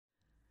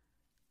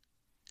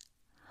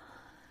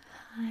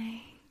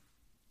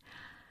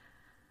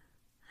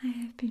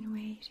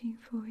waiting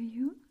for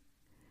you.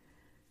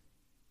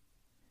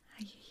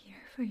 Are you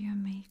here for your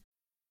make?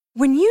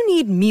 When you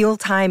need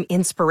mealtime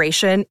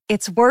inspiration,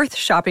 it's worth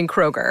shopping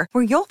Kroger,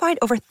 where you'll find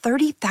over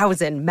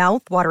 30,000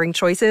 mouth-watering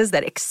choices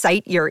that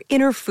excite your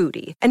inner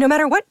foodie. And no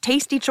matter what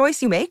tasty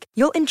choice you make,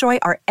 you'll enjoy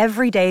our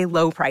everyday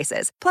low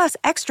prices, plus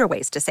extra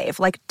ways to save,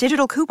 like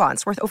digital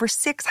coupons worth over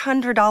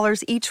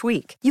 $600 each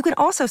week. You can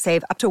also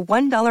save up to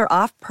 $1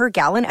 off per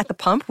gallon at the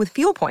pump with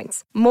fuel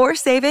points. More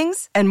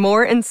savings and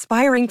more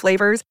inspiring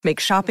flavors make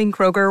shopping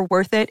Kroger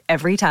worth it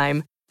every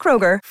time.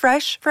 Kroger,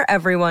 fresh for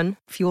everyone.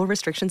 Fuel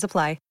restrictions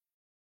apply.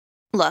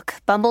 Look,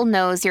 Bumble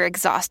knows you're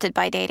exhausted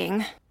by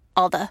dating.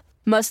 All the,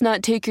 must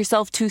not take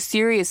yourself too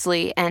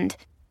seriously, and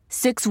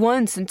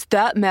 6'1" since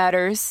that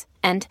matters,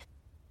 and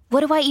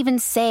what do I even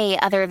say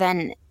other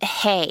than,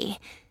 hey?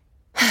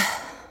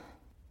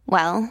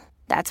 Well,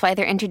 that's why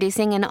they're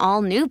introducing an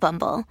all-new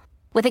Bumble,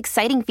 with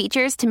exciting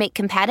features to make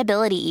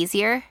compatibility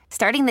easier,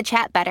 starting the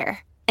chat better,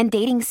 and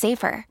dating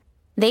safer.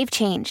 They've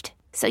changed,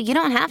 so you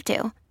don't have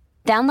to.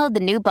 Download the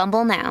new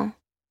Bumble now.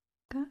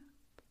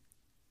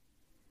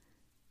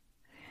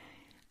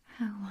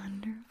 How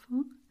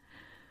wonderful.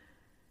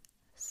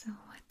 So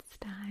what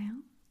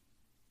style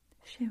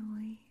shall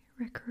we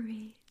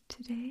recreate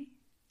today?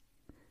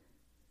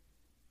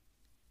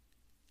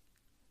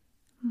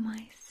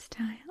 My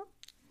style?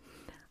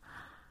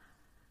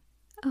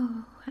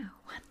 Oh, how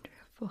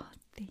wonderful.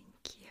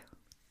 Thank you.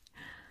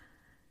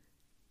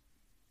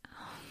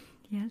 Oh,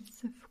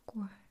 yes, of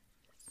course.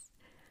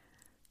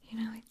 You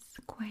know, it's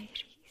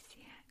quite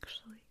easy,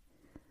 actually.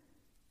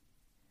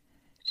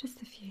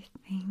 Just a few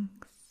things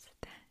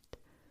that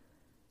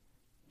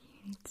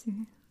you need to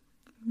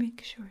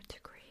make sure to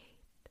create.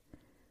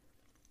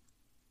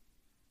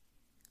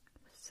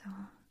 So,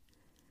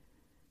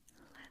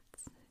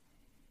 let's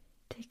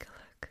take a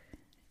look.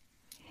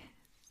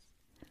 Yes.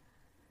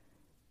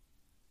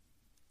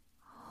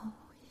 Oh,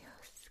 your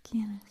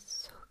skin is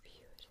so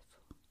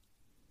beautiful.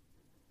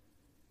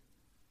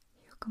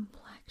 Your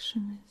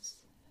complexion is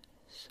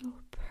so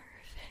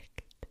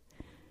perfect.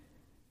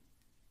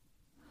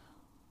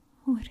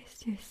 What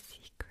is your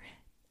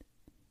secret?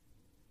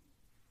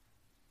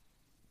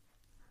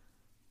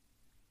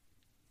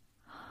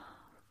 Oh,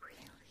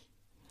 really?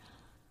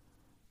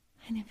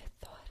 I never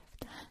thought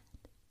of that.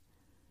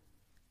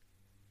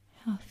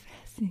 How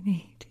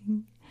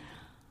fascinating.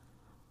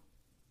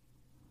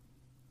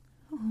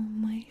 Oh,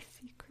 my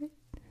secret.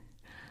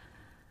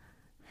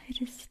 I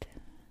just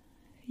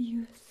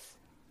use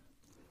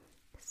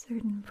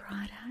certain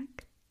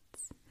products,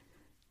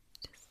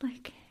 just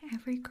like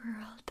every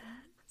girl does.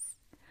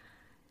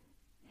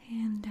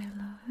 And I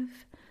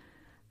love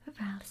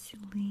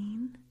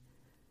Vaseline.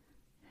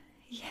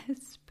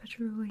 Yes,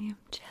 petroleum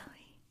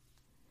jelly.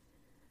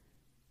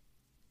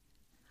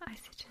 I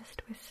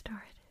suggest we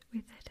start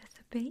with it as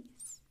a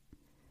base.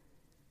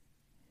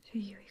 Do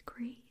you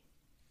agree?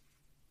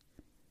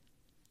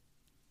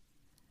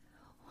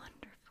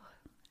 Wonderful.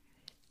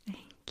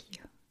 Thank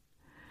you.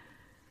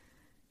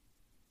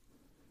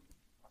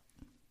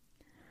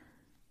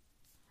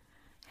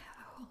 Have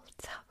a whole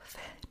top of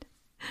it.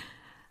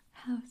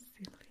 How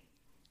silly.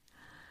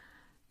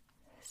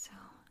 So,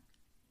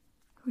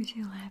 would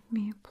you let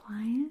me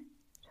apply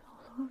it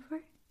all over?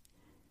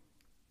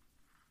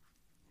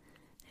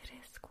 It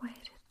is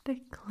quite a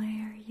thick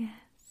layer,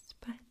 yes,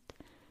 but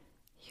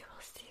you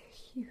will see a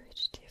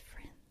huge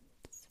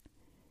difference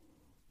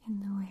in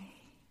the way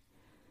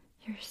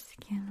your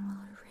skin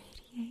will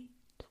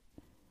radiate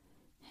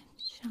and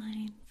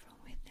shine from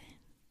within.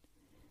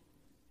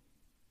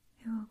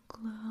 It will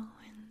glow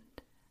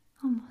and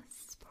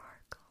almost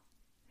sparkle.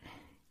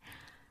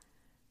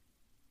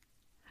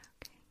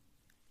 Okay.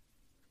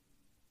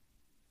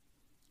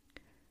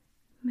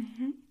 May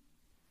I?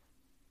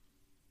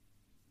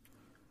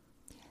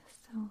 Yes,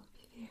 I will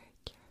be very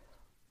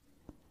careful.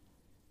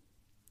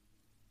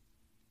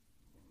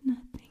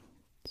 Nothing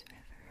to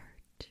ever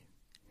hurt you.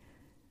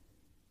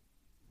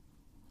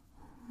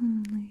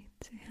 Only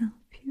to help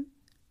you.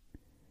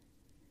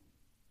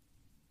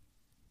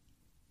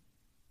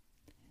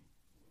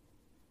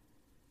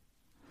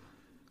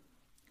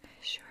 I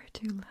sure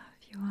do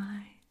love your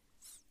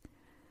eyes.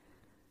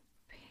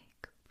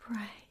 Big,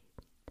 bright,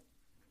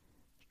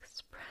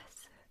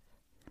 expressive,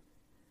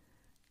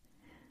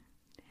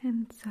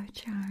 and so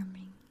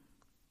charming.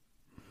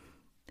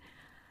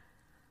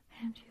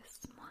 And your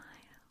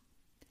smile,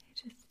 it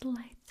just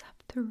lights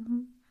up the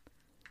room.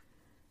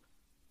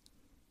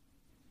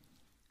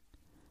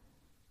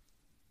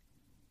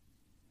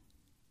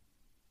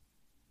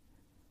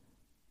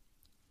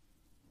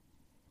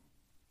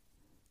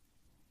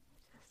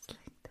 Just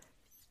like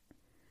this.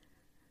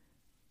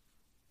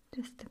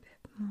 Just a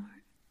bit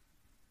more.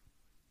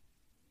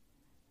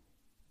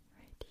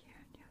 Right here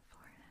on your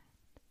forehead.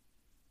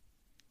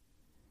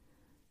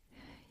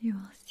 You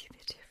will see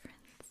the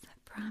difference, I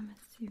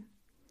promise you.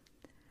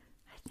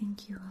 I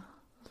think you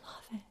will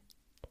love it.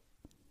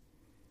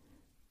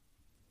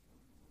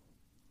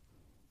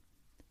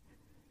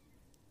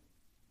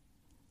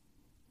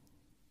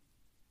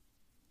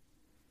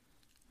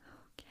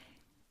 Okay.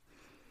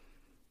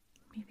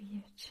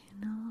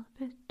 chin a little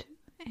bit too,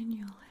 and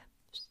your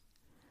lips.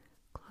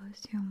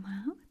 Close your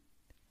mouth.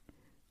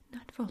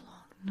 Not for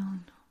long, no,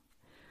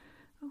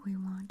 no. We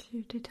want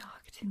you to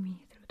talk to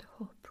me through the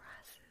whole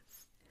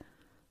process.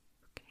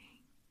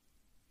 Okay?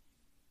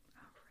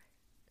 Alright.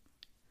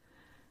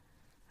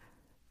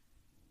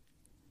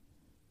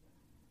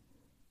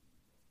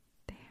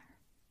 There.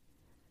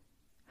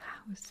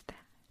 How's that?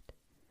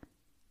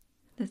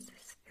 Does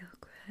this feel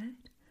good?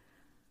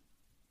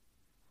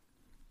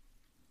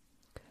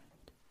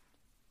 Good.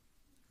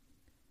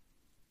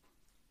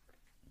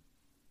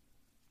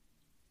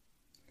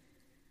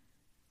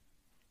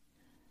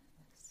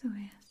 So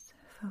yes,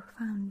 for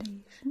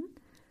foundation,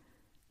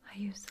 I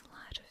use a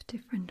lot of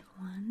different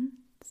ones.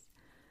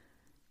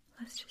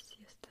 Let's just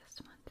use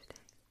this one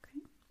today,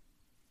 okay?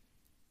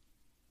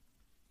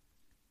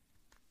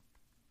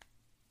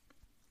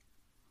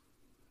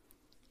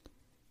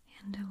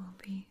 And I will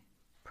be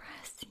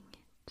pressing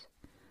it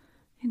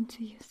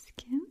into your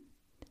skin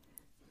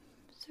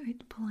so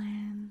it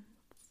blends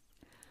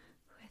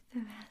with the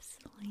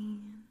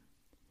Vaseline,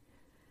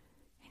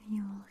 and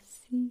you will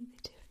see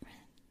the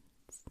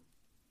difference.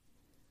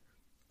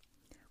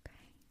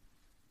 Okay.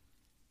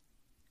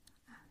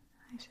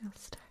 I shall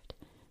start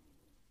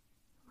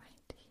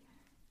right here.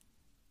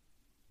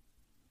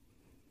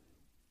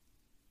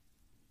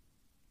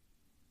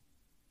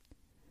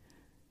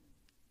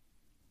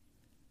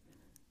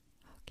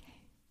 Okay.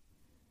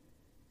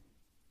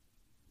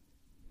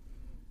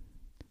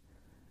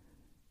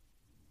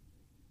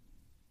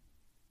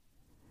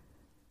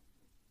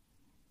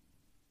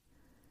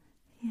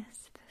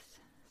 Yes, this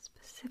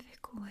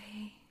specific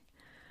way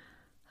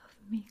of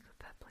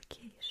makeup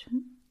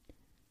application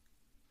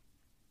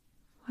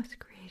was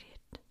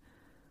created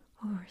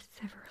over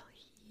several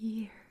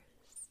years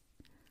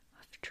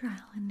of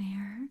trial and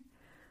error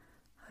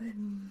of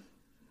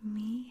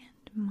me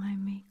and my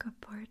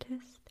makeup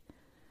artist,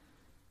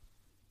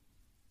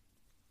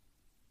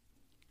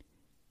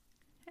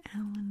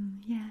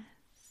 Alan.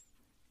 Yes,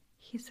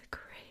 he's a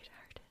great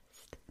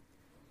artist.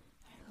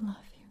 I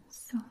love him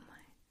so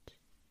much.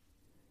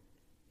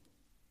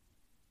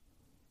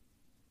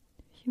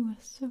 He was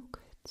so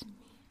good to me.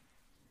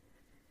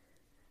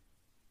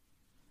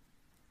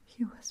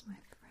 He was my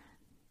friend.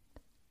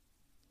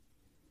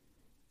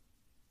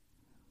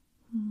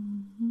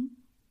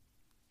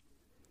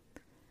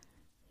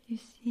 You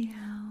see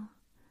how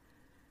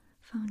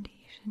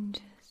foundation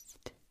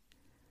just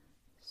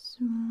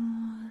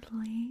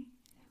smoothly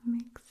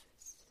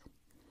mixes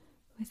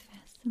with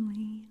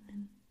Vaseline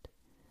and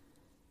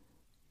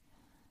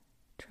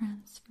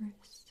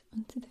transfers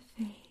onto the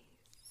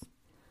face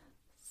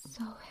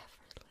so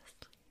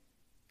effortlessly.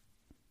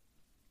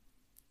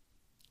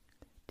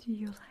 Do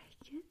you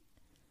like it?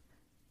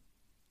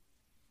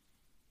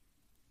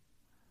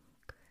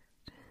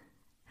 Good.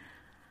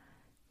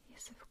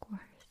 Yes, of course,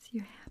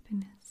 your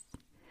happiness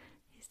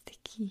is the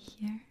key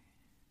here.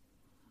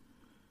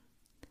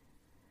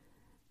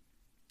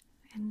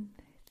 And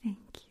thank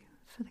you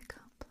for the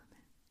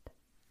compliment.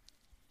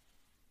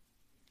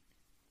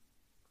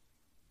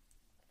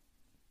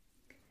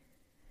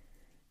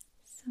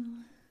 So,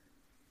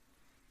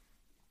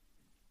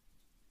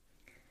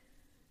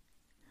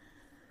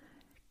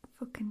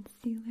 for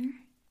concealer,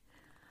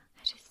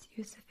 I just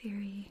use a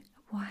very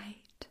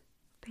white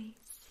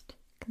based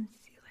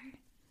concealer.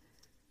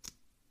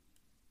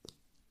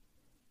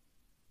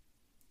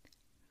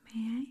 May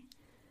I?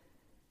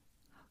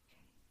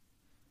 Okay.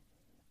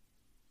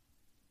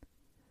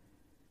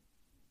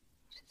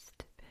 Just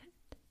a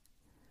bit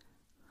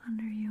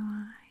under your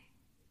eye.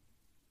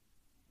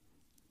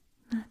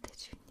 Not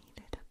that you need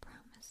it, I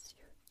promise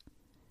you.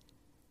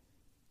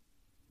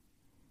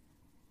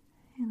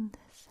 And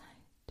this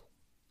side.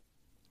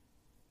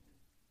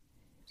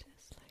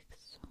 Just like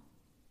so.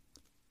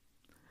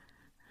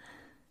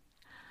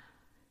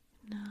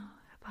 Now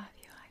above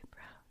your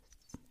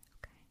eyebrows,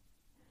 okay?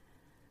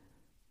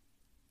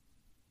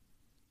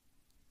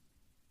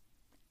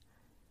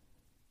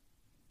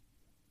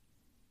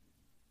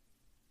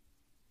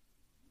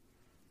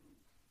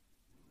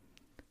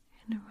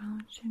 And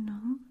around your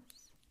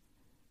nose.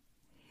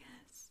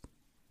 Yes.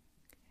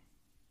 Okay.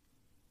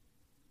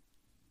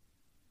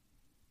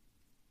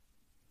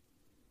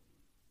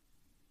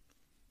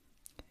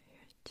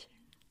 Your chin.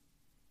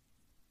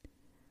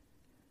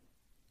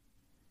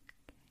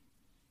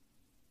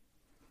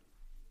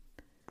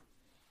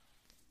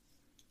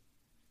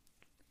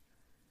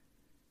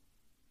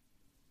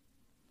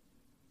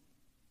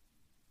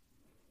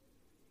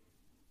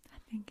 I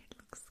think it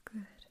looks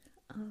good.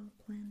 I'll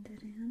blend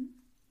it in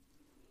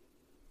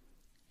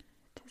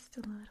just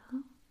a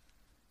little.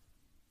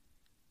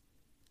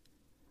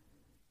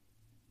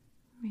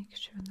 Make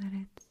sure that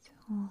it's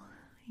all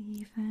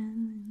even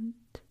and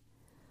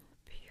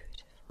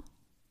beautiful.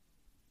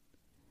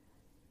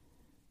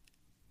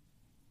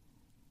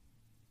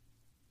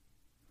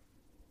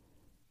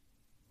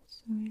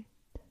 So it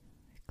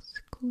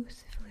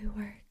exclusively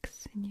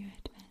works in your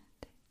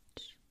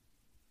advantage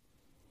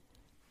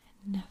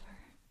and never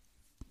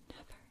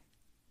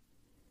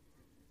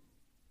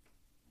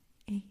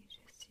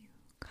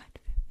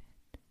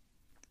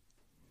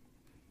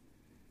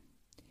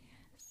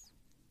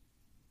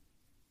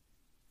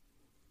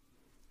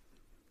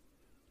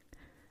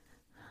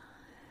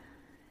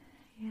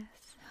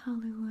Yes,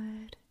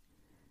 Hollywood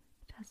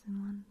doesn't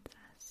want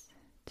us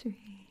to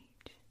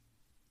age,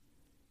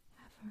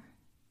 ever.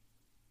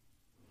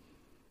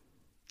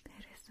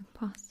 It is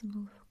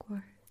impossible, of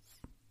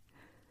course,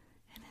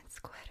 and it's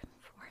quite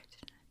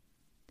unfortunate,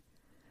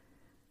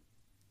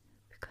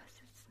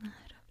 because it's not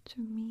up to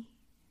me.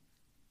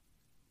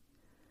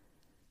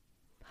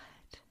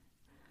 But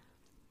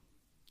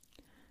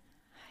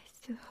I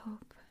still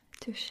hope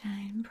to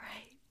shine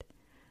bright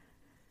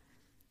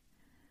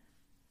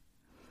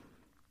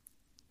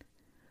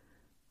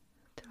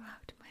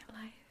throughout my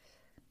life.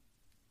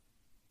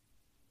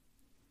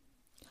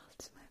 I'll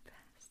do my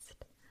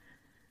best.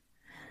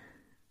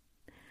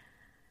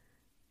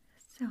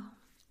 So,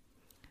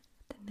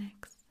 the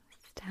next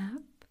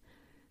step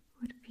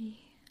would be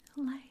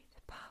light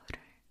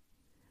powder.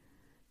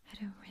 I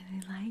don't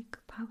really like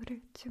powder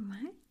too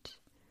much.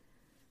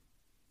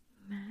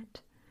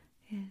 Matte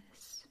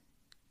is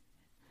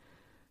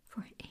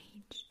for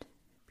aged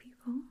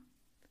people.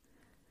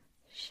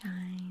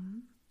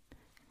 Shine,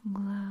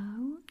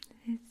 glow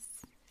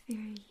is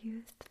very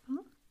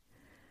useful,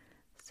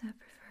 so I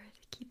prefer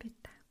to keep it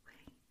that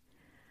way.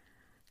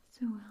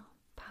 So I'll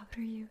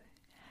powder you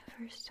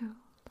ever so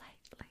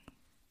lightly,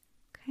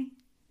 okay?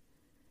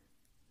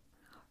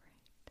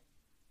 Alright.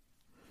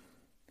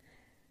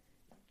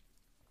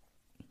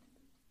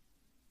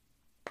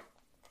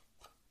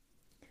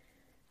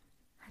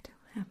 I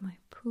don't have my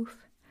poof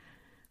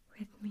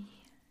with me,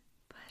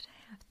 but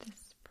I have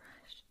this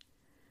brush.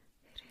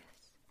 It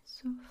is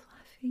so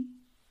fluffy,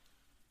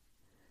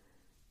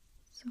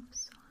 so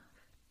soft,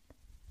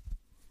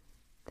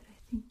 that I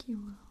think you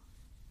will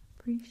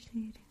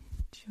appreciate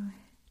and enjoy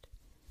it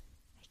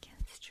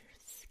against your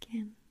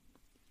skin.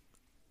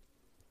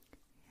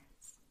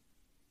 Yes.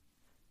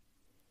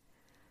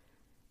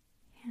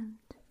 And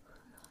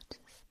we'll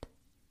just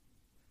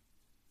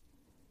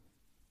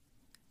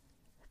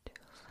do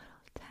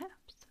little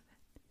taps of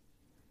it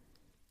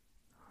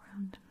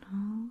around the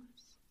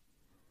nose,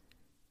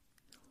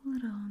 a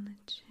little on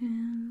the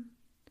chin,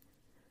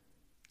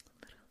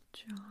 a little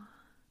jaw.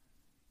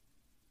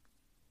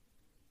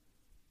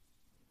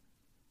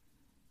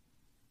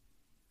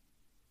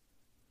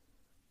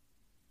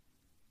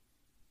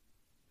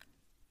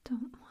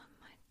 Don't want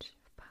much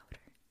of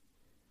powder.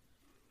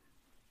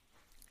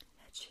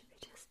 That should be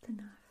just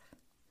enough.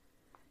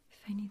 If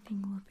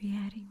anything, we'll be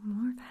adding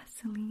more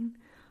Vaseline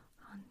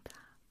on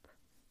top.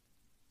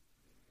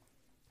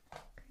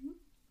 Okay.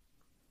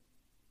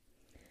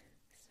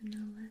 So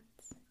now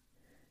let's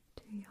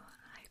do your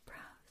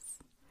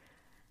eyebrows.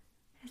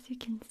 As you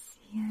can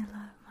see, I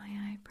love my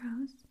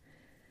eyebrows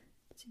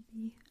to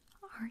be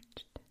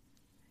arched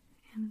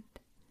and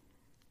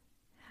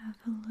have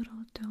a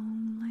little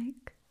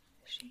dome-like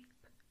shape.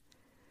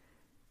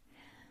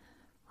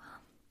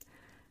 Well,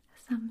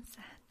 some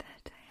said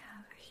that I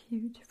have a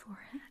huge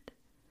forehead,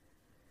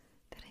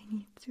 that I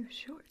need to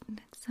shorten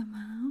it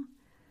somehow,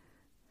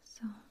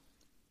 so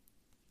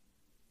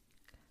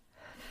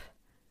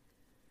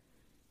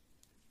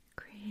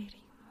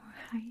creating more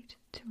height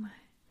to my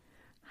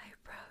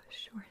eyebrow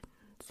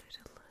shortens it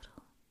a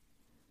little.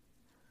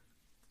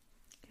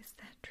 Is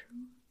that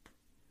true?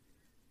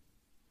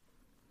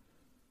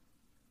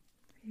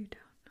 You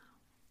don't know.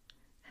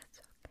 That's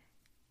okay.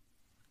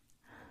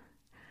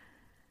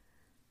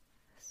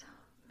 So,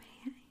 may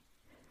I?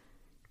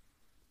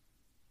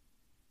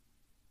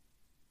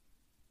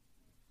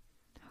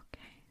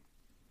 Okay.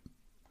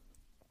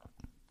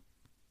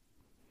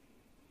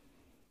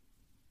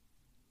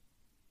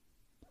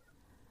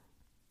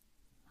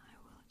 I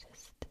will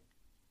just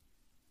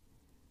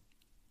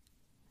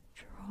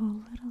draw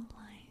little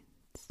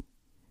lines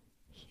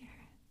here.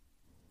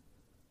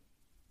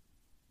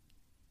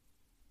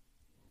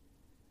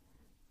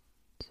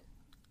 To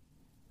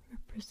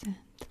represent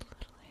the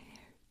little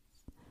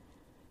hairs,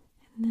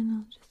 and then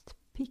I'll just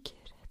peek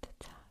it at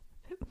the top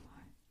a bit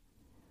more,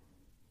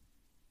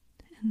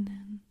 and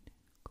then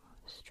go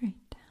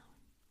straight down.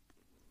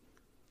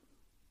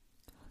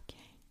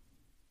 Okay,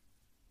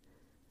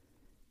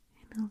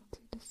 and I'll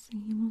do the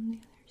same on the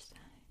other side.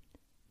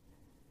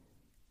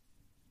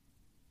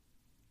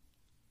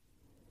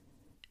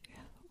 You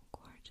have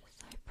gorgeous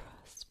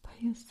eyebrows by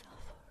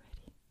yourself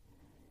already.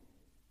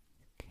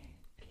 Okay,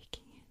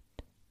 peeking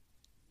it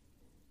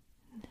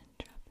and then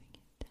dropping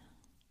it down.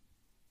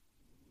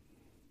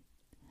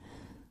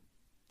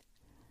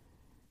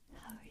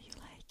 How are you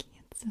liking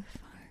it so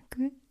far?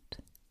 Good?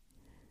 Good.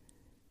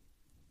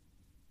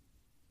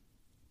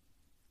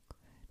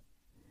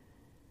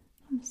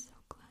 I'm so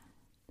glad.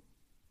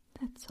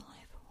 That's all I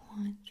ever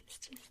want, is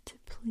just to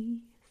please,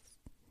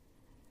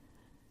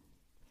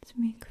 to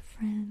make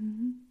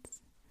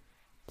friends,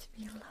 to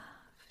be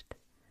loved.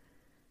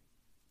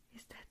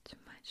 Is that too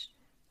much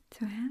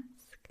to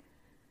ask?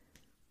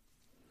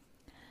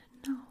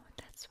 No,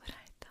 that's what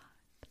I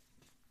thought.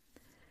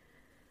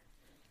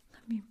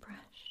 Let me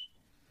brush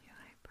your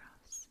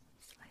eyebrows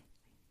slightly.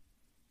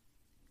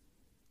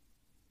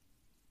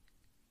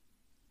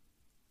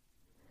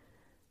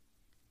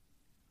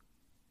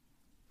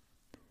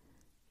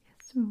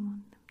 Yes, we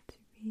want them to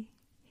be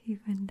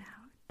evened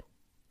out,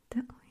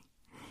 don't we?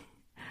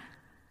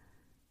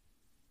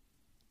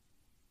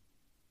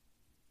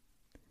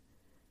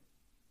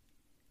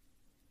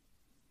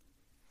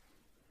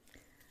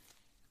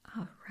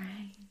 All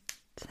right.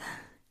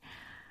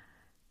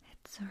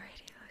 It's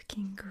already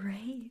looking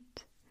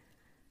great.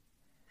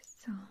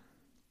 So,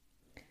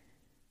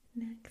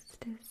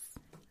 next is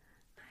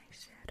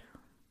eyeshadow.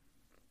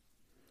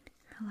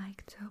 I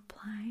like to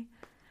apply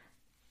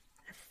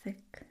a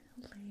thick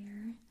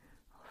layer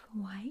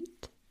of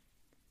white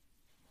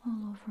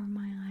all over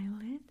my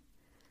eyelid.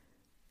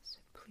 So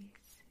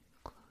please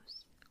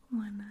close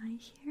one eye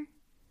here.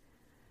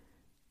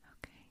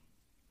 Okay,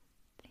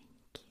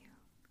 thank you.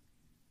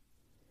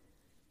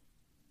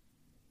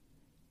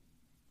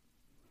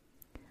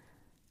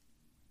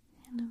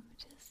 And I'm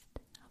just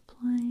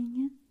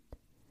applying it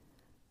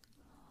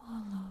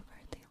all over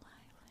the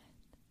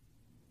eyelid.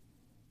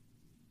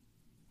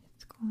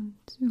 It's going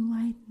to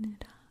lighten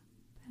it up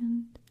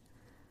and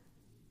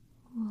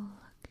will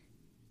look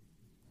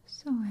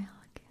so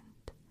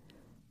elegant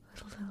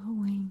with a little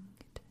winged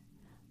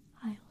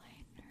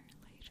eyeliner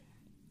later.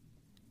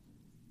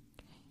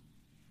 Okay.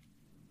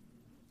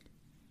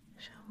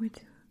 Shall we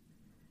do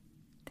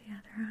the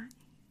other eye?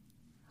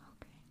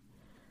 Okay.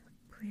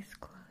 Please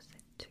close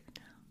it too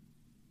now.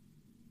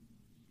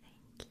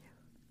 Thank you.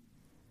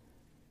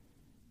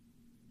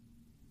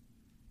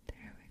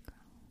 There we go.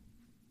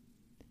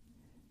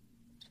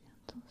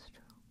 Gentle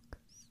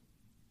strokes.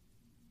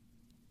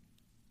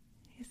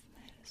 Isn't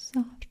that a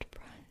soft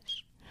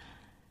brush?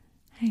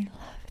 I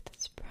love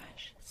this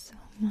brush so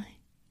much.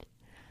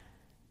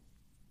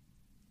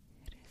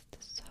 It is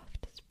the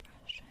softest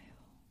brush I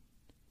own.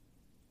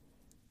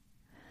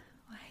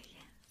 Why,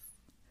 yes.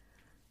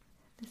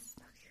 This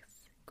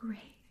looks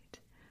great.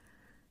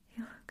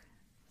 You look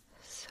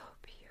so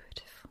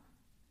beautiful.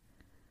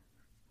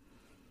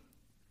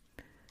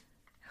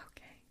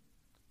 Okay.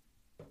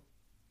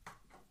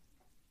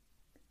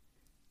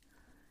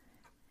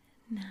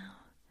 Now,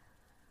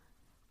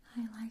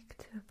 I like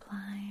to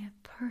apply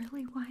a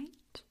pearly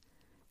white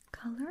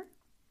color.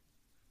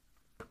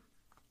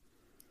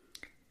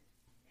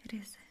 It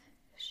is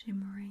a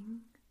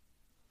shimmering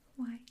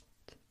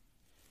white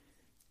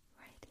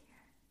right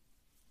here.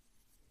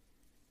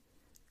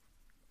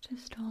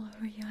 Just all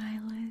over your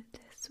eyelid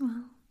as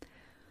well,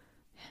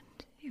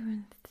 and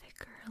even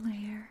thicker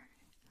layer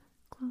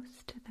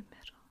close to the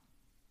middle.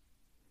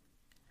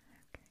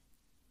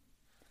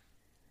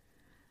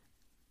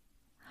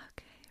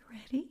 Okay,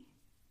 ready?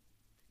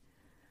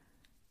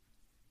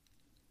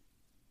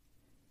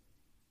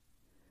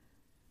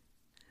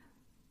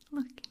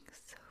 Looking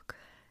so good.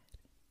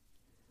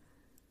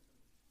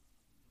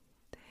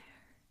 There.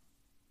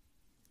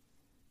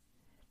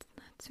 It's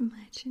not too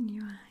much in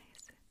your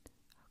eyes.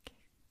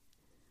 Okay.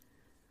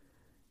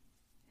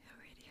 It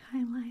already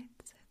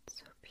highlights it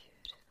so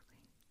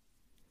beautifully.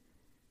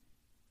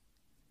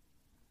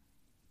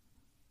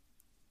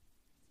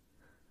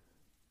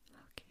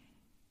 Okay.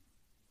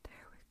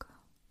 There we go.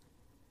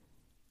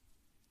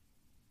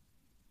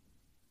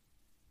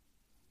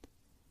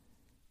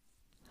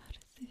 How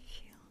does it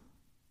feel?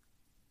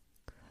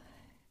 Good.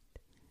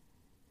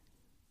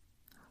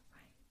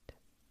 Alright.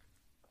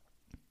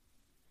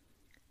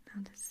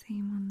 Now the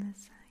same on this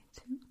side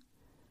too.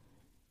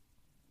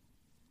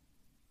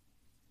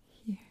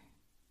 Here.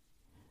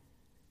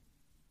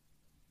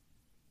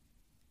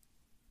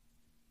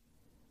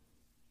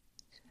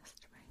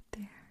 Just right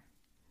there.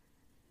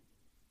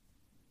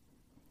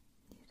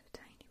 Need a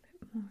tiny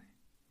bit more.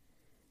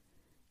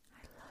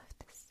 I love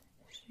this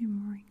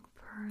shimmering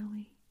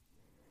pearly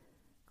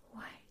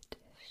white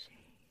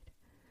shade.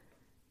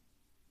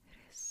 It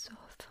is so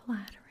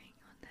flattering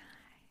on the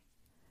eye.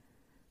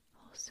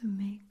 Also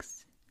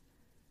makes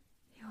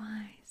your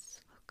eyes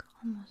look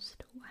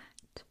almost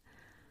wet,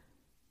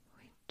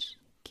 which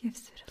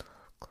gives it a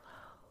little glow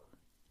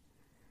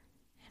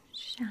and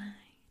shine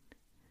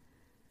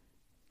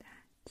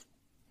that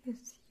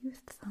is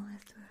youthful,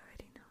 as we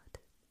already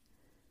noted.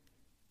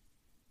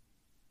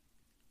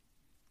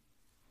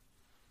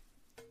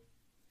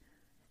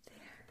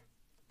 There.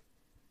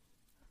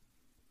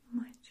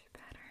 Much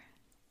better.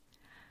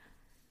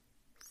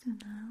 So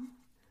now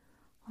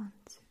on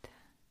to the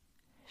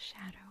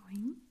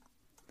shadowing.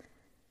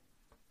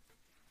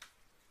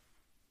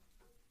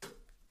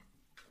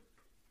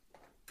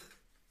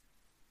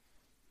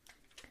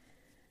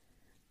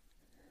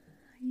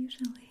 I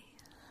usually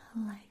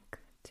like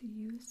to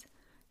use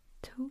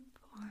taupe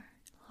or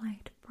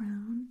light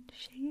brown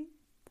shades,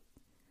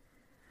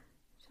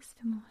 just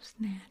the most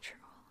natural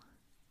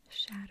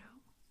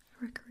shadow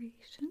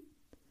recreation.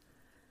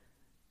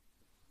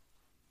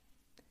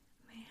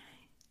 May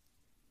I?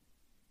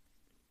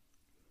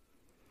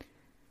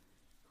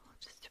 I'll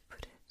just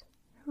put it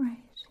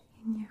right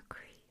in your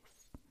crease.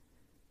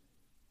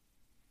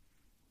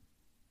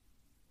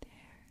 There.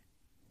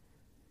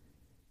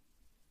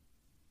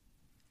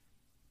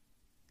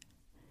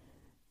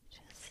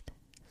 Just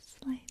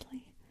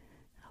slightly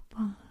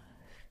above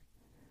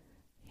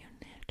your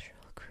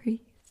natural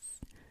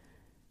crease.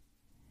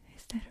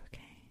 Is that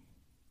okay?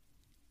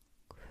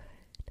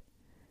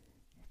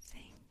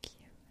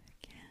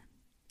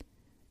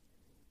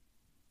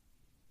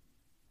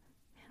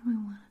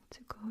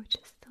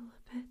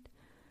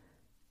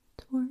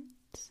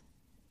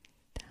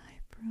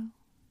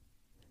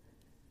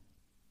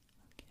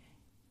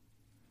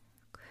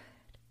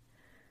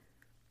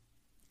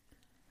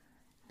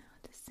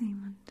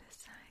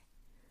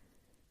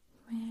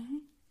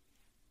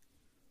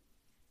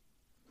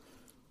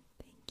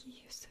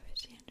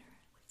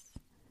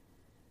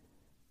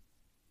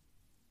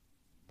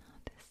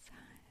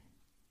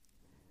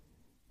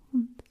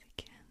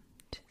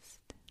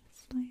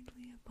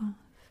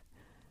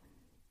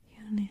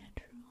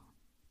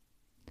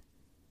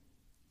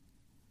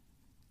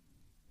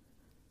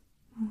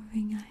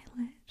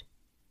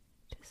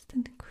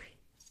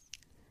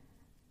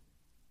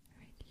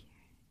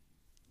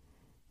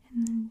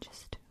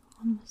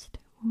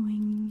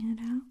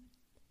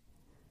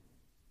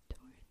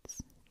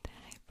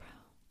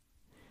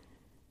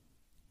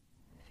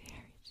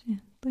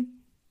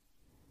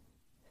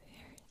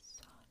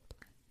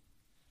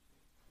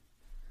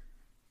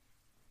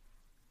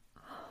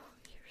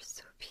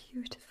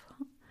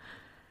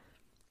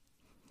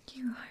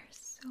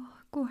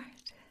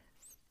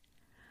 gorgeous.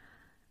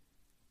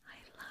 I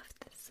love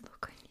this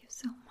look on you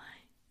so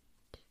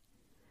much.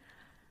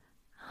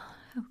 Oh,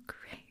 how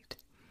great.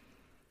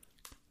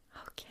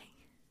 Okay,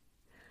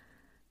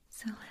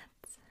 so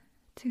let's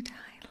do the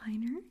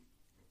eyeliner.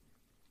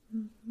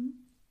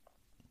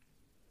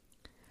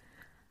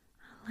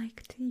 I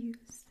like to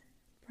use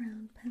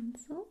brown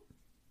pencil.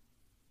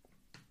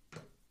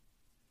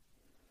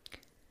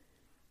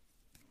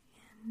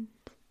 And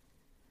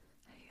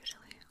I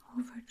usually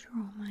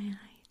overdraw my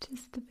eye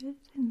just a bit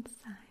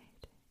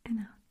inside and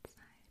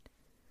outside.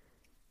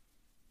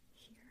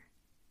 Here.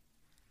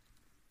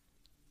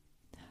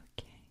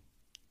 Okay.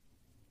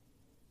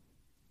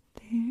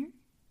 There.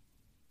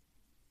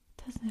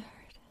 Doesn't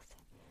hurt, does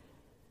it?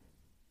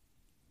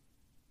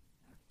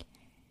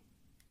 Okay.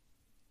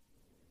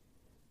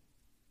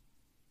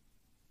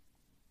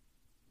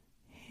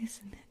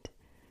 Isn't it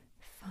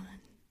fun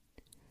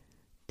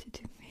to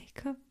do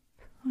makeup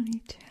on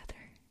each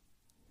other?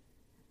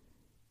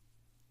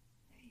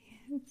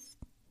 Yes.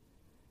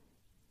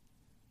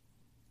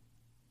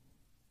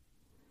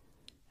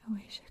 I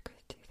wish I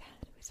could do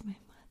that with my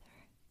mother,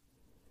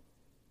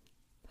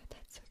 but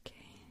that's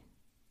okay.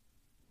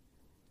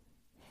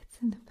 It's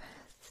in the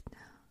past now.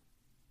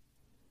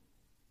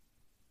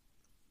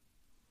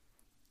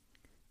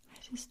 I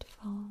just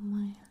follow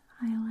my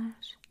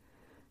eyelash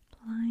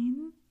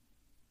line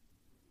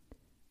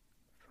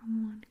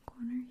from one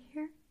corner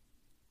here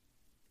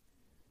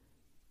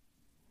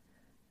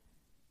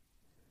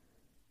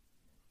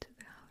to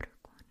the outer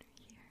corner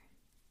here,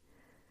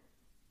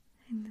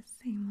 and the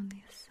same on the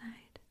other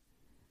side.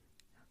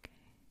 Okay.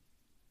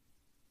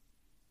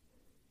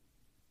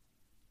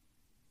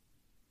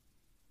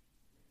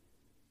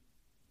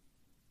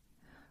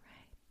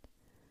 Alright.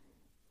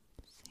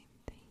 Same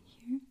thing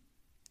here,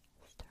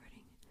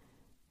 starting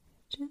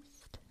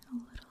just a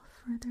little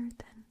further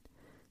than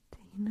the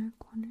inner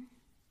corner.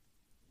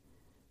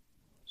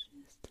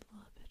 Just a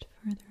little bit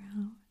further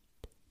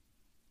out,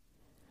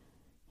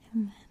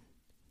 and then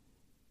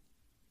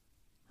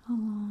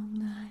along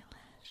the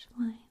eyelash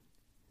line,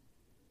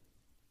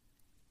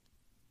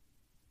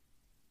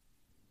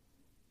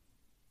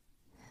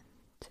 and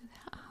to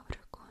the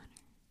outer corner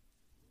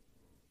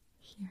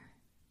here.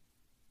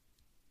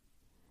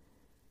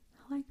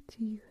 I like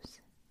to use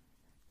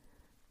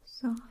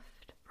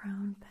soft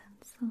brown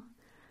pencil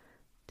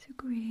to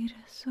create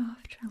a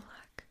softer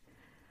look.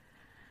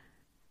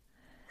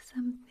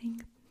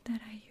 Something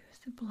that I use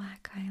a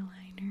black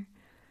eyeliner,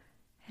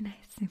 and I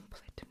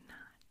simply do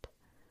not.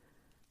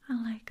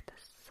 I like the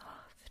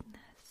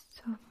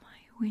softness of my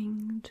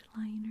winged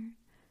liner.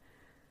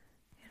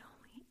 It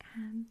only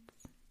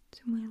adds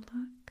to my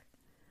look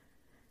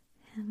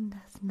and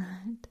does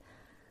not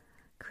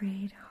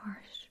create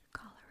harsh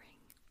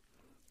coloring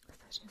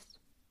such as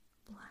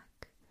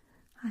black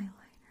eyeliner.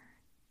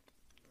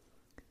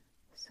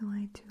 So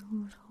I do a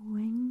little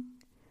wing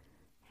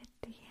at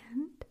the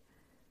end,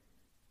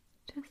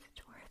 just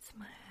towards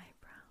my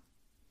eyebrow.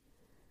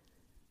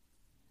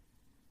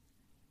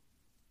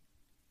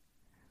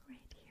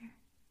 Right here.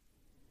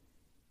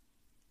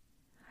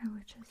 I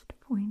would just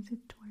point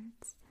it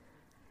towards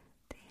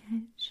the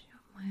edge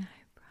of my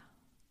eyebrow.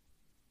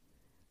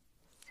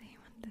 Same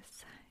on this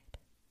side.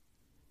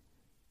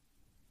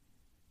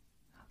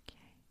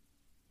 Okay.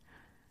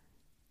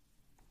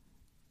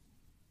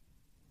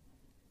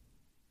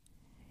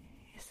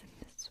 Isn't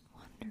this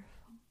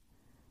wonderful?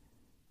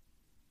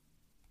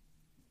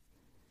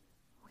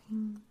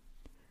 Wing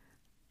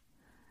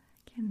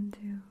can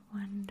do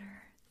wonders.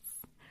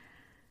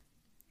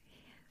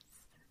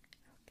 Yes.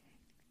 Okay.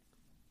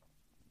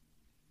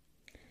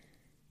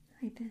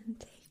 I then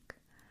take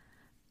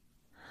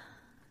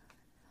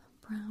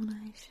a brown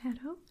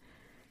eyeshadow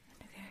and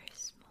a very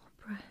small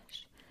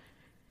brush,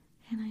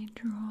 and I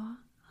draw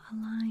a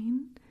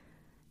line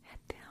at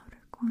the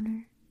outer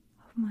corner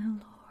of my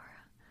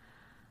lower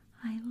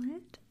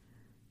eyelid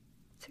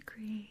to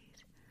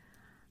create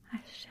a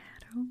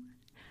shadow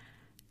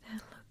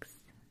that looks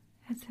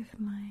as if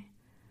my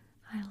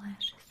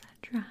eyelashes are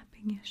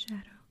dropping a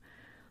shadow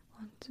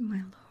onto my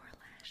lower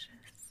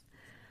lashes.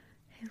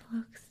 It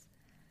looks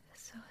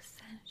so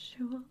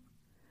sensual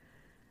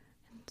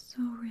and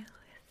so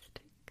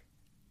realistic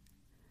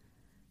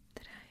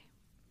that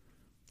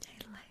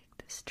I like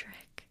this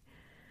trick.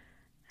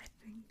 I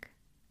think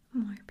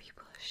more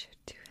people should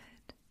do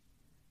it.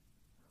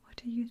 What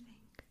do you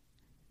think?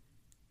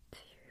 Do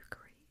you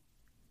agree?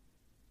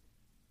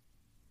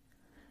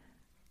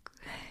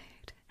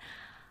 Good.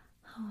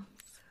 Oh, I'm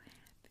so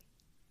happy.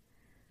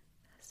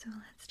 So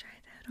let's try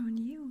that on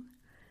you.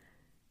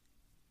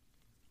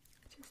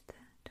 Just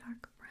a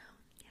dark brown,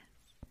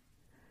 yes.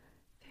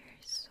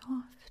 Very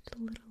soft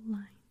little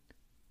line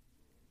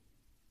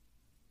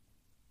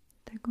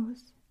that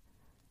goes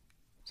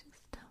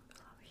just down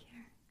below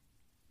here.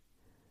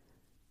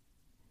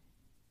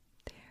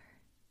 There.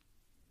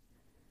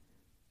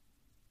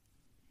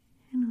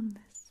 And on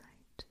this side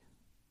too.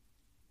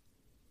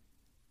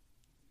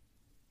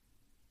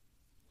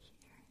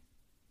 Here.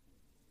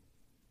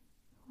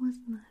 Was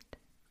not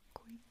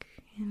quick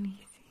and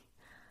easy.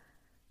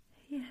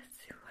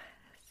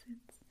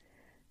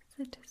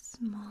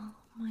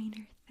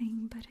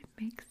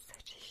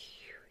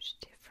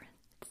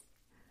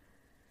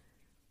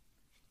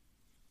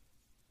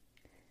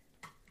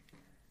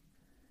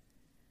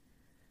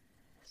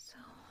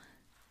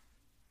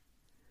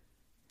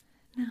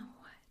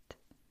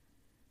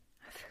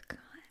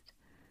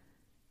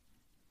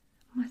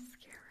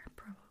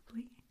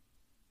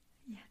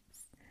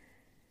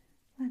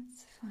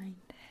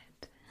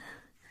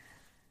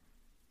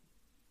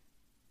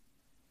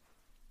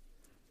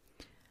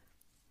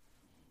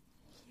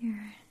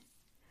 here.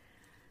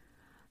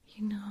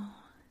 You know,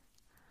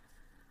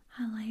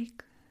 I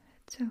like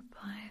to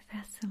apply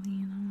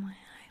Vaseline on my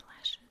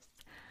eyelashes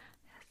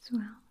as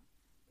well.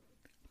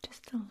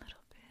 Just a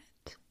little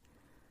bit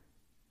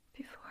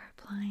before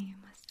applying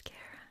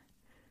mascara.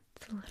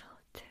 It's a little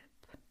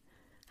tip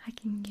I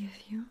can give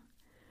you.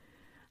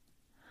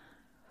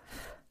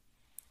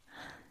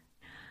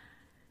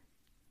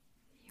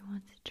 You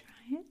want to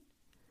try it?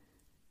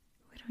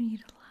 We don't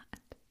need a lot.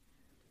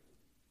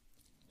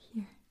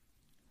 Here,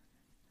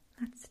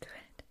 let's do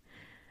it.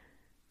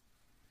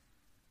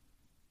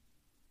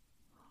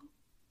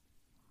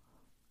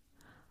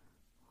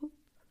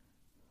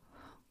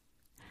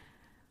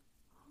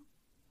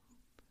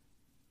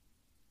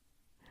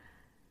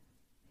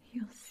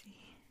 You'll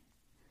see,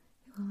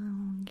 it will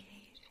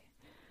elongate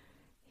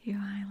your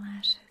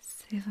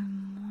eyelashes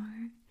even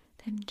more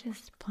than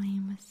just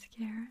plain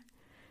mascara.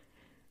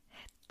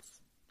 It's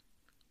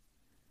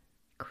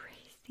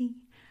crazy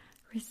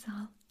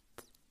results.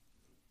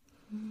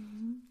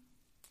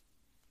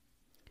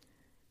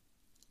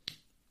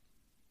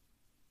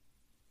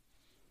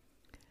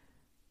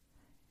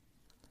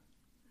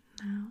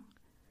 Now,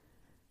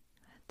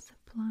 let's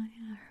apply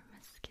our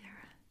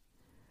mascara,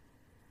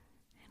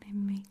 and it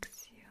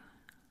makes your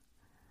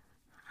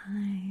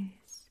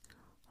eyes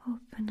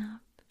open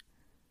up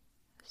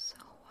so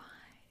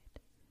wide.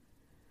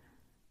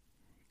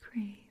 It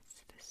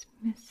creates this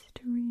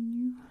mystery in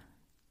you.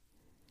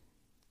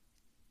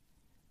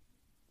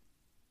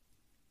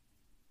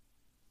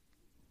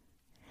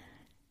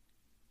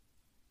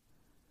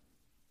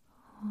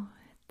 Oh,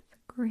 it's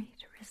a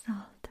great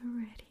result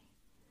already.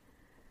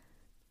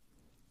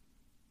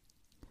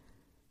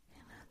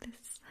 And on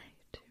this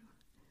side too.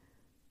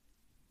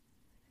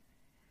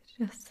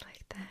 Just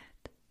like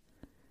that.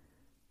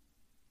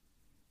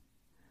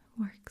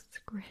 Works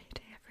great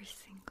every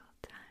single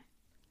time.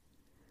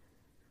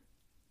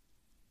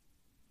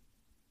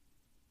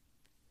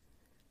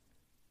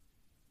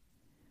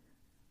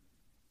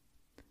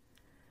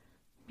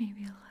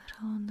 Maybe a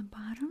little on the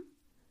bottom.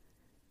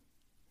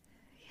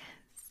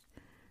 Yes.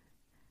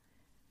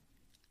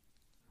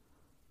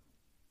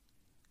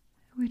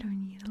 We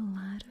don't need a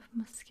lot of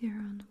mascara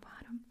on the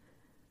bottom.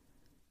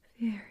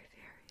 Very,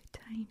 very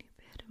tiny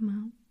bit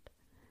amount.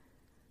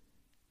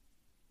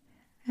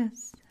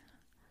 As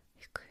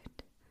you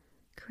could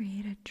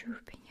create a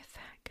drooping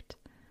effect.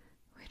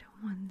 We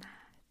don't want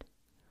that.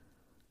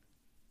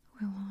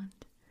 We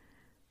want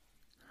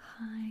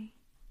high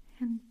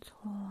and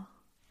tall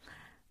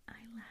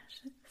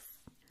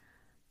eyelashes,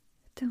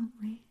 don't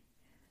we?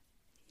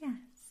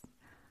 Yes,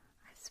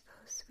 I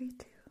suppose we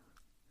do.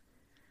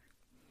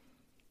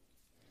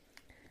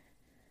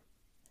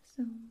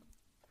 So,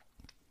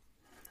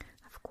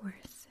 of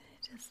course,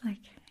 just like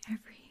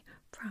every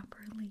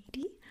proper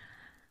lady,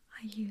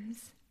 I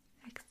use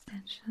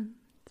extensions.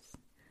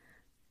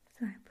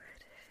 So I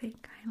put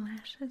fake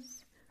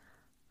eyelashes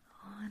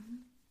on.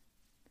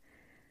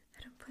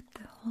 I don't put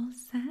the whole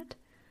set,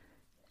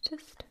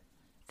 just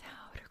the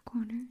outer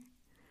corner,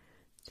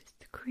 just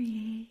to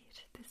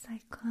create this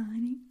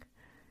iconic,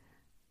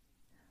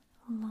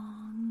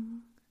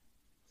 long,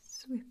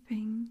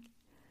 sweeping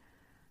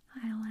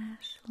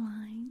eyelash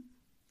line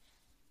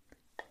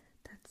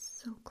that's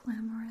so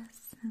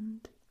glamorous,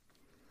 and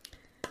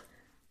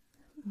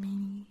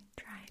many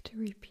try to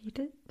repeat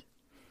it.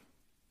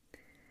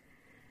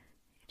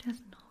 It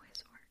doesn't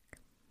always work.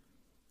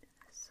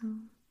 So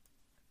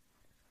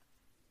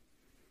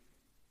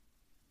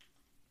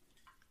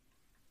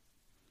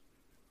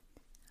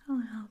I'll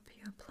help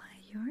you apply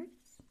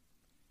yours,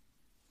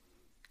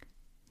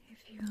 if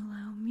you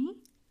allow me,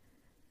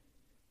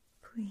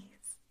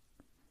 please.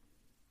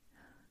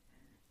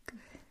 Good.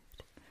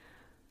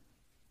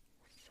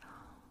 So,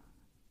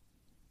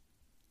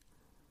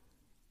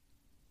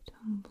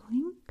 don't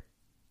blink.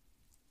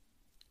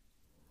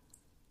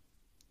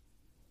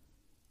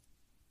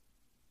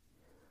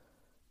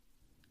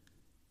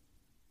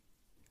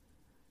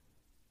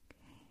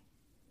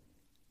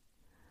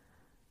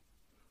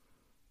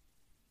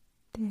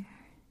 There.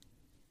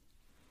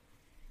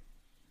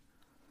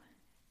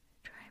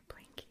 Try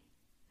blinking.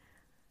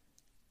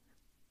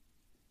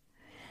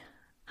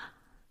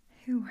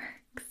 It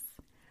works.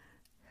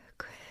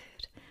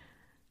 Good.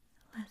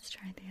 Let's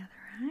try the other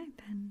eye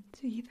then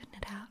to even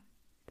it out.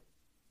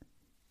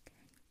 Okay.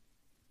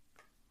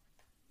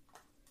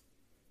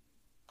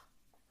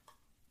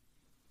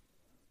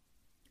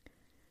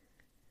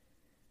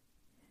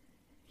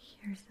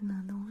 Here's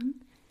another one.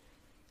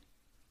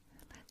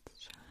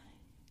 Let's try.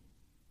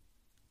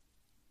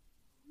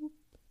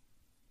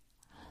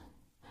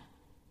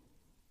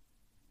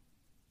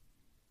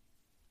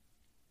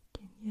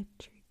 Can get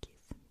tricky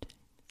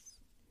sometimes.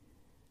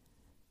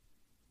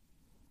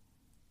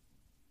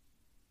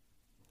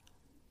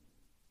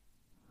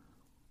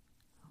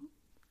 Oh,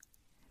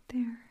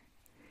 there.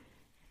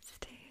 It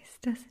stays,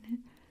 doesn't it?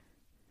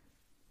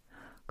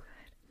 Oh, good.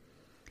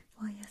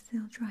 Well, yes,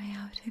 it'll dry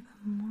out even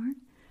more,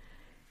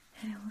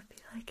 and it will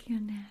be like your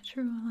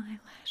natural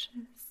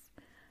eyelashes.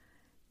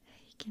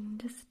 You can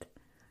just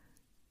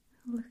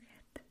look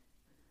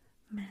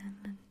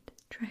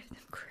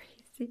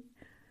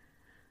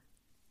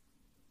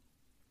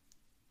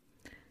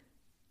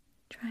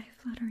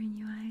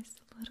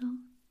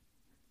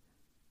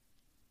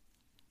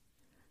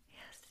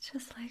It's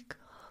just like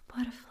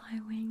butterfly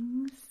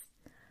wings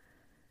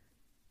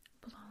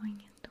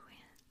blowing in the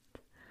wind.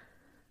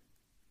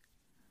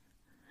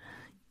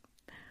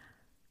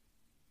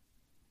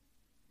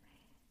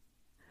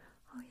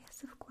 Oh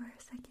yes, of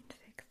course I can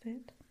fix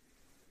it.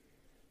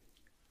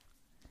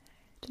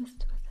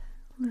 Just with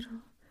a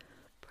little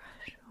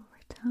brush over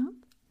top.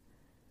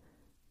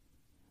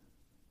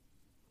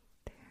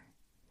 There.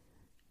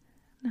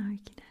 Now you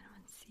can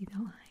see the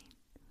line.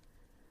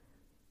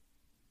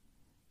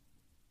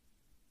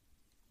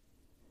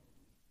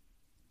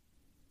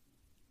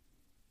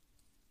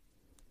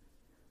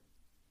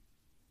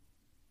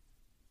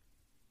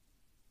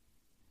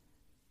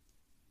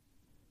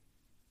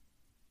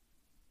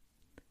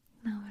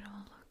 Now it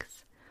all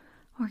looks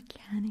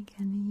organic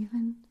and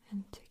even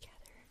and together.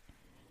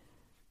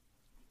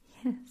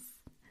 Yes,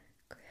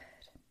 good.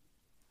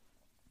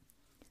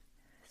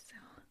 So,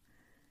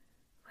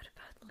 what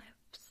about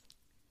lips?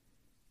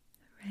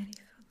 Ready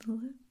for the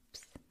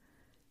lips?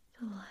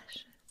 The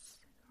luscious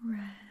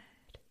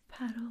red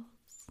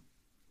petals.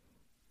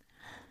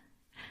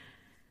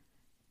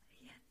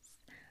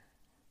 Yes.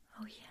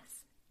 Oh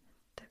yes,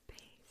 the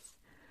base.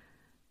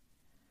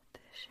 The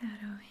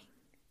shadowing.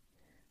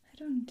 I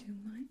don't do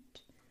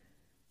much.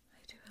 I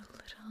do a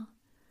little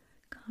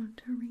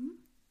contouring.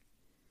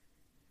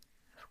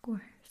 Of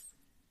course.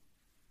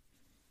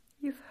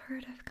 You've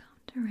heard of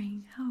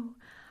contouring. How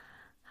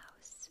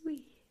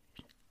sweet.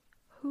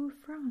 Who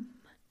from?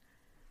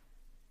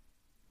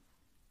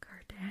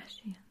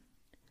 Kardashian.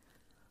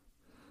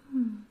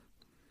 I'm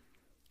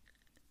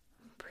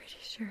pretty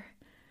sure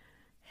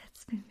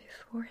it's been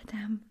before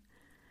them,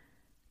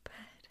 but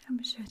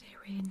I'm sure they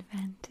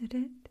reinvented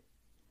it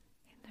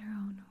in their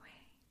own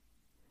way.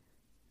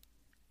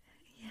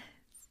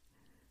 Yes.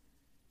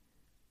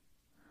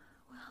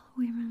 Well,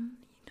 women,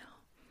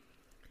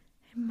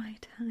 in my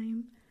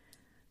time,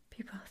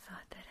 people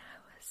thought that I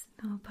was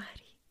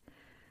nobody.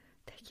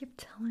 They kept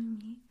telling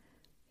me,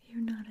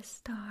 you're not a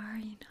star,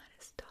 you're not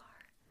a star.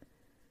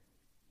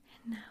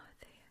 And now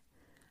they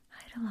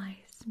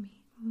idolize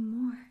me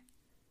more.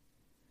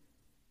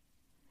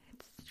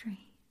 It's strange.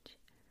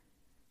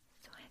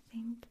 So I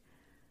think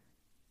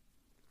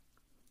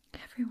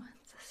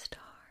everyone's a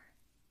star.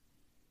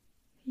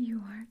 You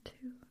are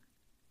too.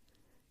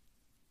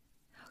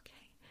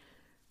 Okay,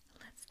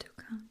 let's do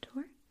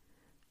contour.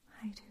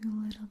 I do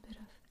a little bit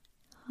of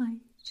high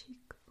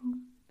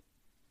cheekbone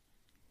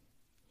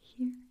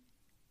here,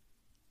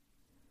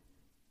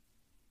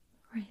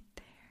 right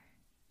there,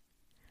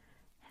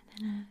 and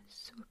then I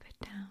swoop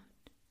it down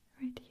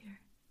right here.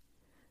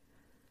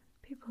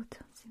 People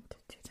don't seem to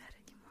do that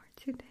anymore,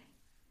 do they?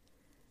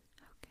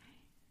 Okay,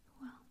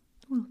 well,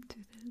 we'll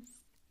do this.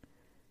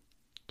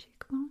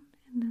 Cheekbone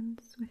and then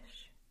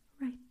swish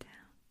right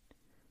down.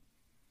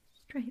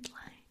 Straight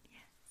line,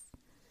 yes.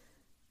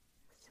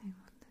 Same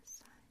on this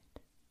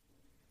side.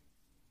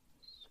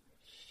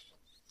 Swish,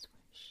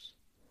 swish,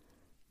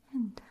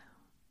 and down.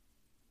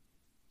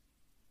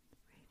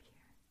 Right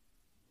here.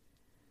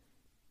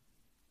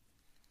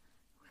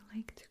 We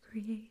like to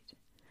create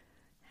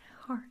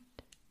a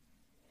heart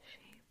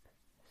shape,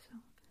 so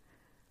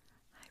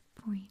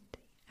I point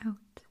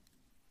out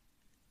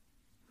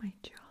my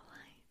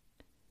jawline.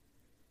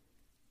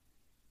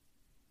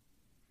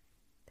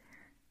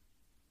 There.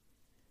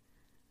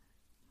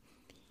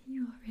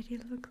 You already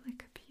look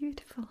like a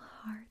beautiful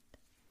heart.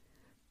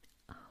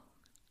 Oh.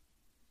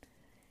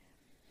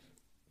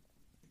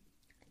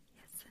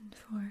 Yes, and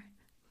for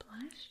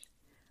blush,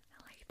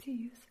 I like to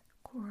use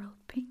coral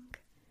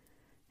pink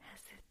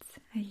as it's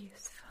a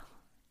useful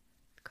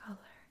color.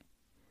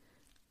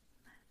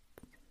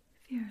 That's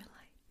very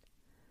light.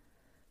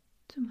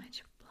 Too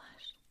much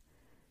blush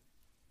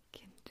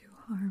can do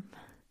harm.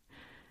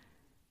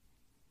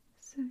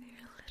 So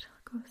very little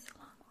goes a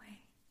long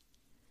way.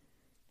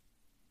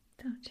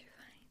 Don't you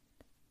find?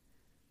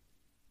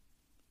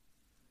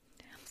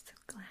 I'm so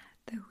glad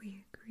that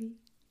we agree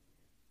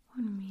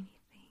on many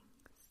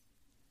things.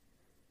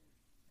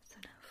 So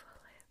now for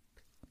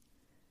lips.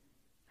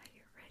 Are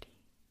you ready?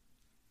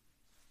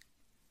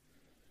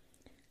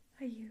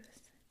 I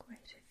use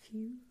quite a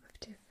few of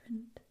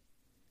different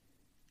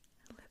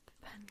lip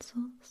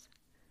pencils,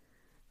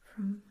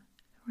 from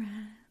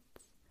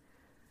reds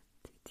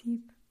to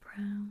deep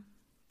browns.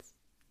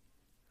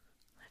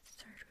 Let's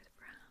start with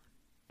brown.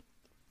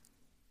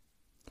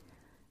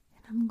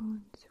 And I'm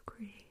going to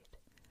create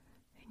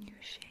a new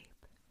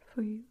shape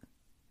for you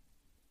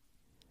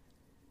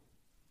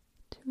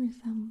to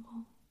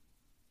resemble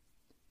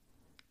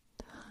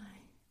the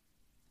high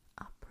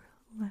upper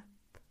lip.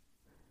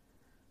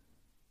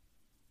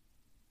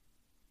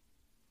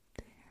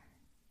 There.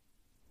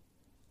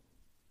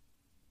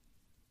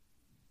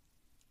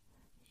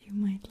 You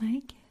might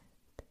like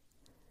it.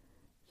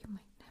 You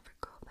might never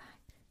go back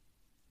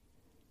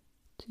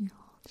to your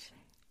old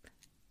shape.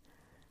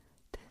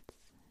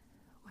 That's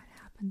what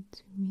happened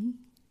to me.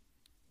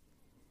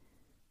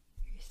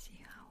 You see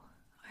how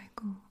I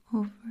go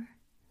over,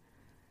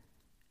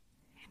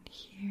 and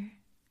here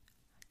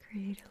I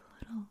create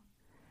a little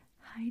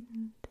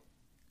heightened lip.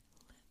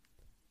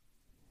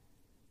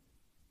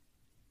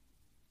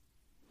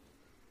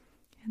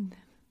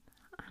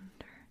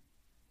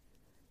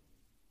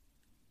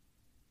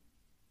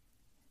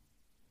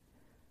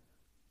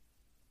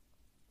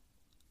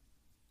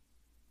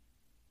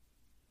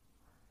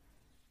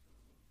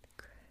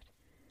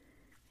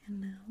 And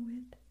now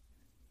with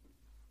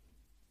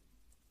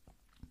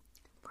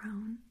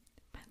brown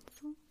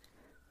pencil,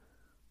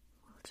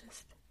 we'll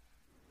just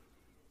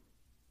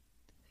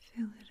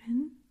fill it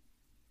in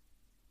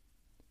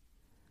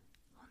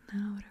on the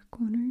outer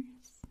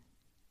corners.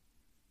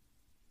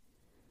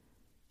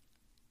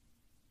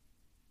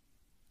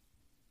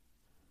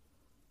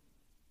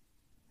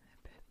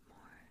 A bit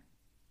more.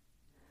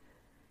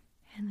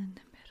 And in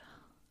the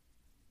middle.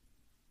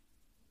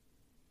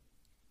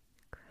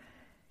 Good.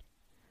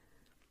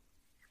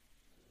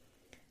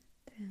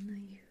 Then I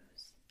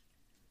use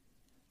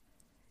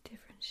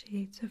different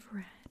shades of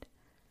red.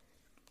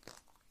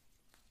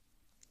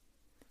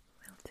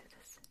 We'll do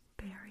this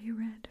berry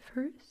red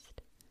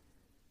first.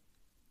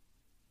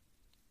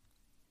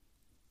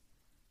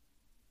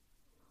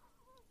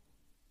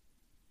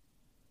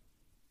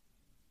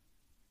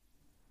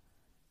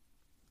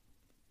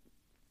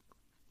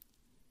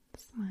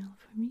 Smile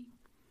for me.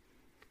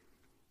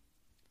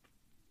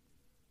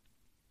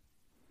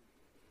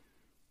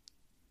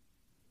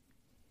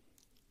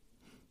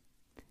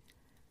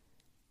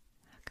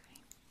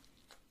 Okay.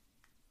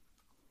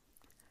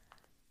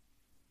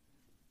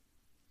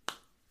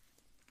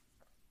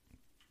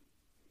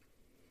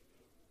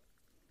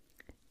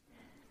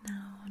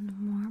 Now on a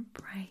more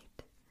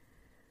bright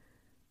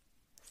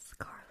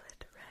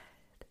scarlet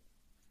red,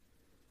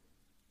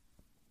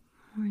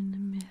 more in the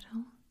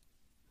middle,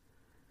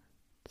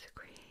 to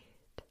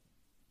create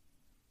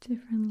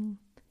different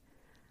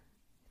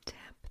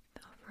depth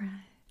of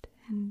red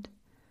and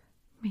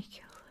make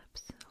your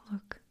lips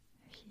look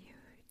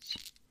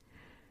huge.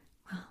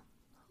 Well,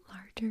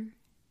 larger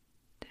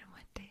than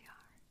what they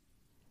are.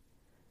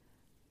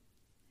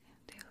 And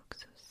they look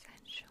so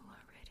sensual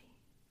already.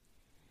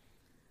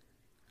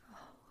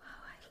 Oh, how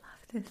I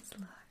love this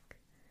look.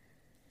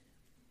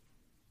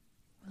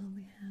 Well,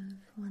 we have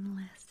one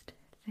last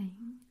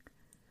thing,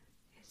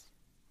 is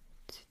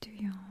to do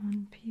your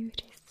own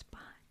beauty spot.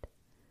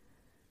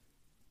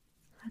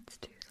 Let's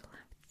do the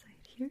left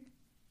side here.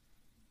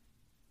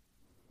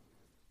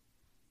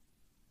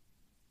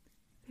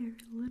 Very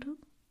little,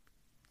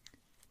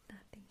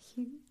 nothing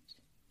huge.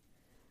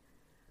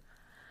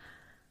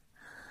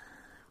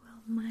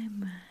 Well, my,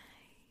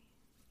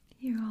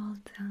 you're all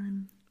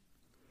done.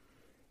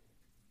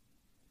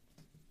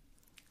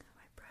 Now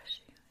I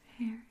brush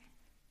your hair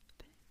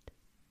a bit.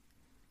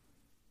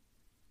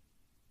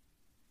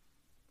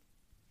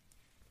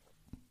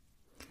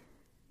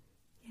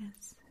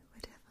 Yes,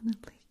 we're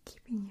definitely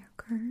keeping your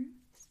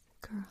curves.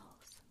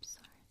 Girls, I'm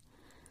sorry.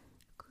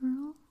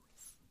 Girls?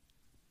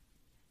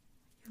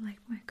 You like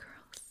my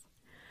curls?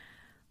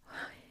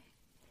 Why,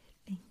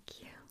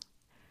 thank you.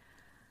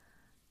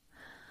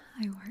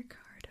 I work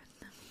hard on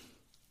them.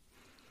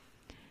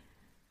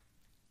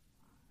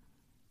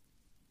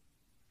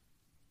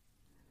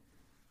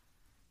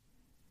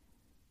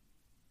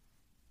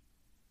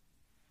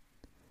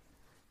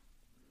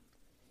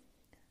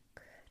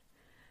 Good.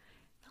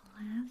 The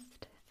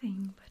last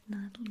thing, but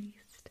not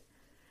least,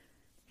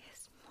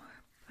 is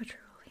more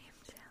petroleum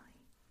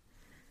jelly.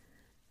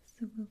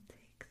 So we'll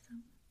take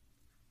some.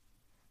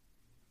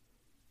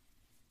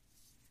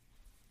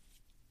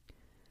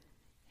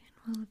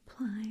 And we'll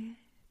apply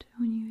it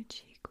on your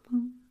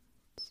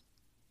cheekbones,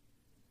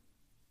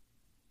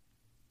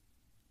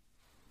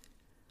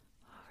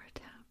 over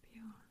top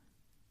your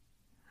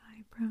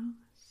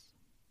eyebrows,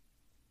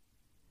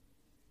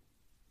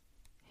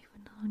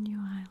 even on your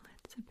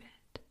eyelids a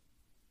bit.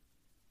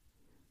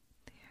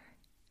 There.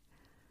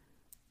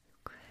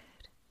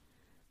 Good.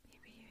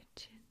 Maybe your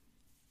chin.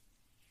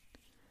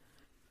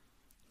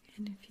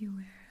 And if you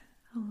wear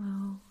a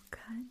low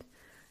cut,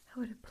 I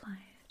would apply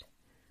it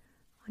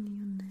on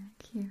your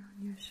neck here,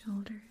 on your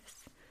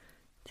shoulders,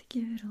 to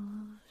give it a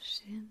little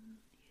shin,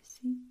 you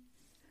see?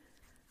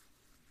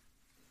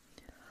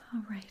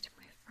 Alright,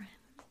 my friend.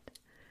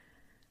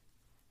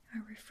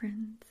 Are we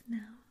friends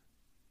now?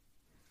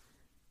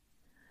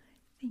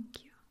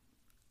 Thank you.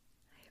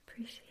 I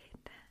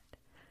appreciate that.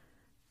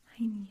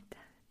 I need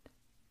that.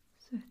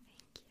 So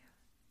thank you.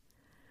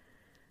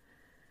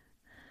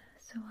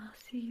 So I'll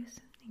see you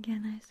soon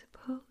again, I suppose.